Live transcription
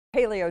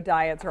Paleo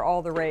diets are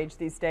all the rage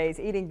these days,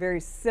 eating very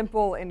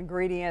simple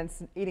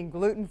ingredients, eating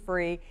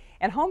gluten-free.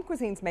 And Home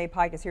Cuisine's May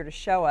Pike is here to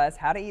show us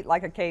how to eat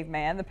like a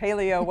caveman, the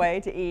paleo way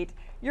to eat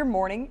your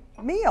morning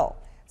meal.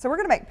 So we're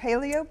going to make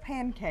paleo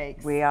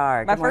pancakes. We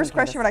are. My first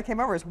question when I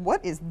came over is,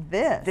 what is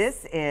this?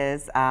 This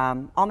is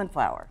almond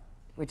flour,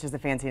 which is a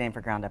fancy name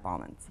for ground up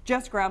almonds.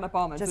 Just ground up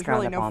almonds. Just There's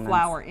really no almonds.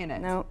 flour in it.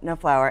 No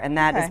flour, and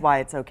that is why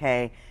it's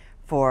okay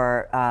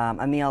for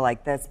a meal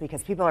like this,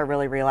 because people are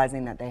really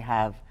realizing that they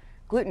have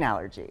gluten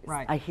allergies.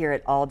 Right. I hear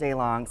it all day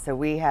long. So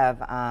we have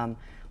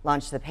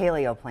launched the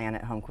paleo plan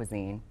at Home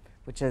Cuisine,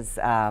 which is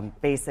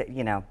basic,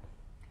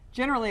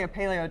 Generally a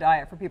paleo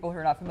diet, for people who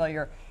are not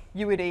familiar,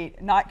 you would eat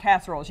not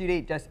casseroles, you'd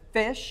eat just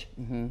fish,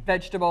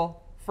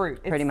 vegetable,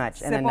 fruit. Pretty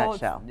much, in a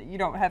nutshell. You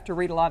don't have to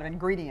read a lot of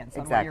ingredients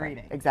on what you're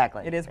eating.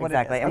 Exactly. It is what it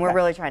is. And we're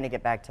really trying to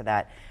get back to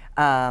that.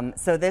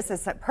 So this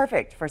is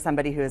perfect for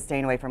somebody who is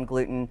staying away from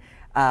gluten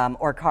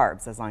or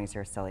carbs, as long as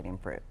you're still eating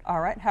fruit.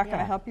 All right, how can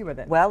I help you with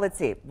it? Well, let's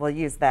see. We'll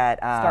use that.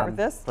 Start with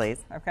this?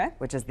 Please. Okay.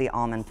 Which is the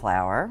almond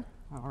flour.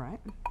 All right.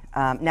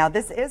 Now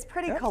this is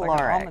pretty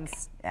caloric. Like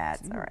yeah,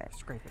 it's all right.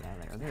 Scrape it out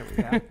of there.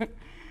 There we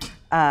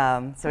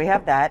go. So we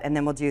have that, and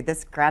then we'll do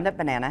this ground up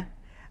banana.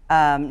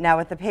 Now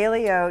with the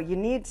paleo, you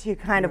need to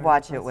kind of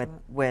watch it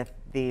with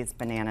these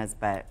bananas,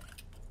 but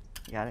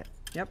you got it?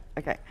 Yep.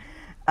 Okay.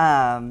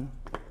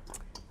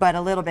 But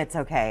a little bit's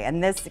okay,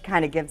 and this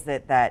kind of gives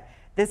it that.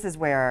 This is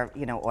where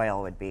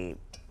oil would be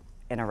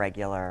in a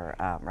regular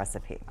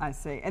recipe. I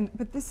see.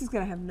 But this is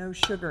going to have no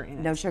sugar in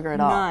it. No sugar at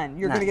all. None.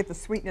 You're going to get the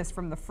sweetness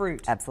from the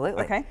fruit.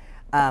 Absolutely. Okay.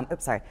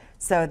 Oops, sorry.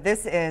 So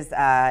this is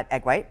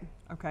egg white.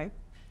 Okay.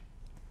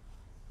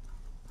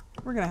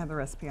 We're going to have the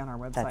recipe on our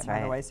website, by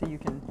the way, so you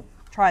can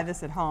try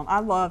this at home. I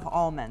love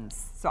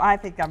almonds, so I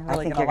think I'm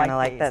really going to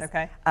like these. This.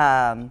 Okay.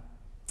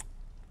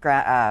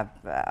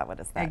 What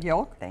is that? Egg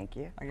yolk. Thank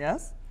you. I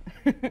guess.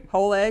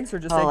 Whole eggs or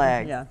just whole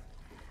eggs? Yeah.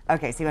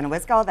 Okay, so you want to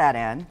whisk all that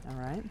in. All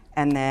right.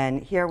 And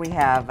then here we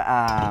have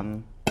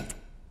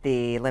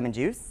the lemon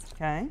juice.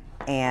 Okay.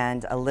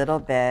 And a little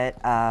bit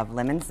of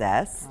lemon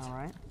zest. All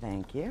right.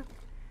 Thank you.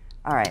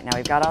 All right, now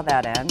we've got all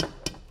that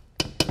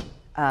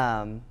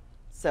in.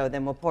 So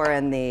then we'll pour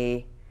in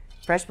the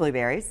fresh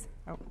blueberries.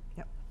 Oh,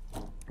 yep.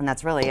 And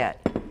that's really it.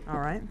 All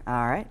right.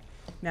 All right.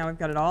 Now we've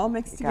got it all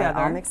mixed together. Got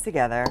it all mixed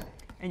together.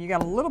 And you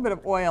got a little bit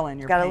of oil in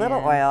your pan. Got a little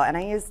oil, and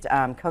I used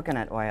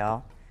coconut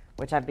oil,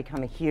 which I've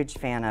become a huge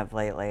fan of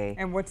lately.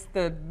 And what's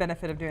the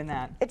benefit of doing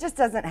that? It just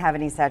doesn't have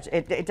any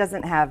it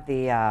doesn't have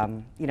the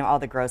all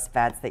the gross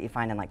fats that you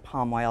find in like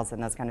palm oils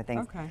and those kind of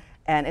things. Okay.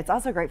 And it's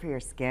also great for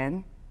your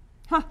skin.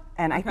 Huh.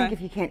 And I think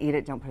if you can't eat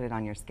it, don't put it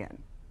on your skin.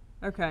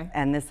 Okay.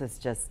 And this is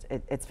just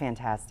it's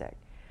fantastic.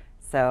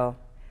 So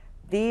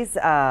these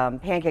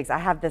pancakes, I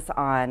have this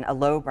on a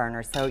low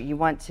burner, so you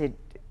want to.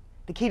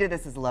 The key to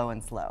this is low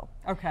and slow.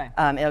 Okay.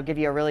 It'll give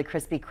you a really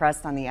crispy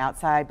crust on the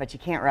outside, but you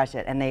can't rush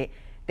it. And they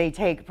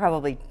take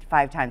probably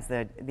 5 times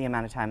the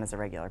amount of time as a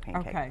regular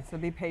pancake. Okay, so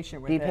be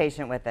patient with it. Be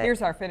patient with it.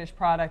 Here's our finished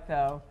product,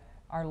 though,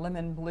 our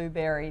lemon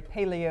blueberry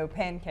paleo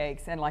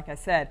pancakes. And like I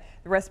said,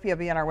 the recipe will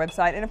be on our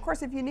website. And of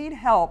course, if you need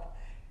help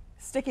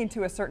sticking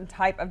to a certain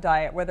type of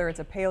diet, whether it's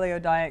a paleo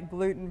diet,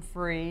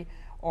 gluten-free,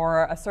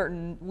 or a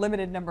certain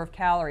limited number of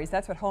calories,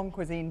 that's what Home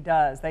Cuisine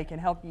does. They can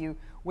help you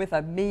with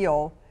a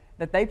meal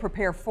that they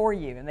prepare for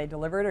you, and they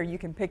deliver it, or you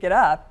can pick it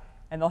up,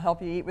 and they'll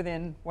help you eat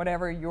within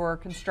whatever your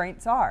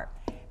constraints are.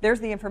 There's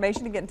the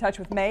information to get in touch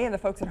with May and the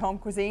folks at Home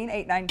Cuisine,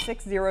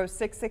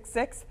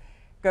 896-0666.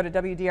 Go to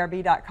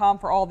WDRB.com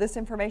for all this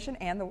information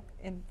and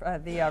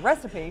the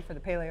recipe for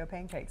the paleo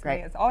pancakes. Great.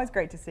 May, it's always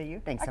great to see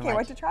you. Thanks so much. I can't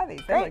wait to try these.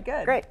 They're really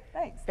good. Great.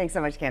 Thanks. Thanks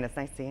so much, Candace.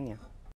 Nice seeing you.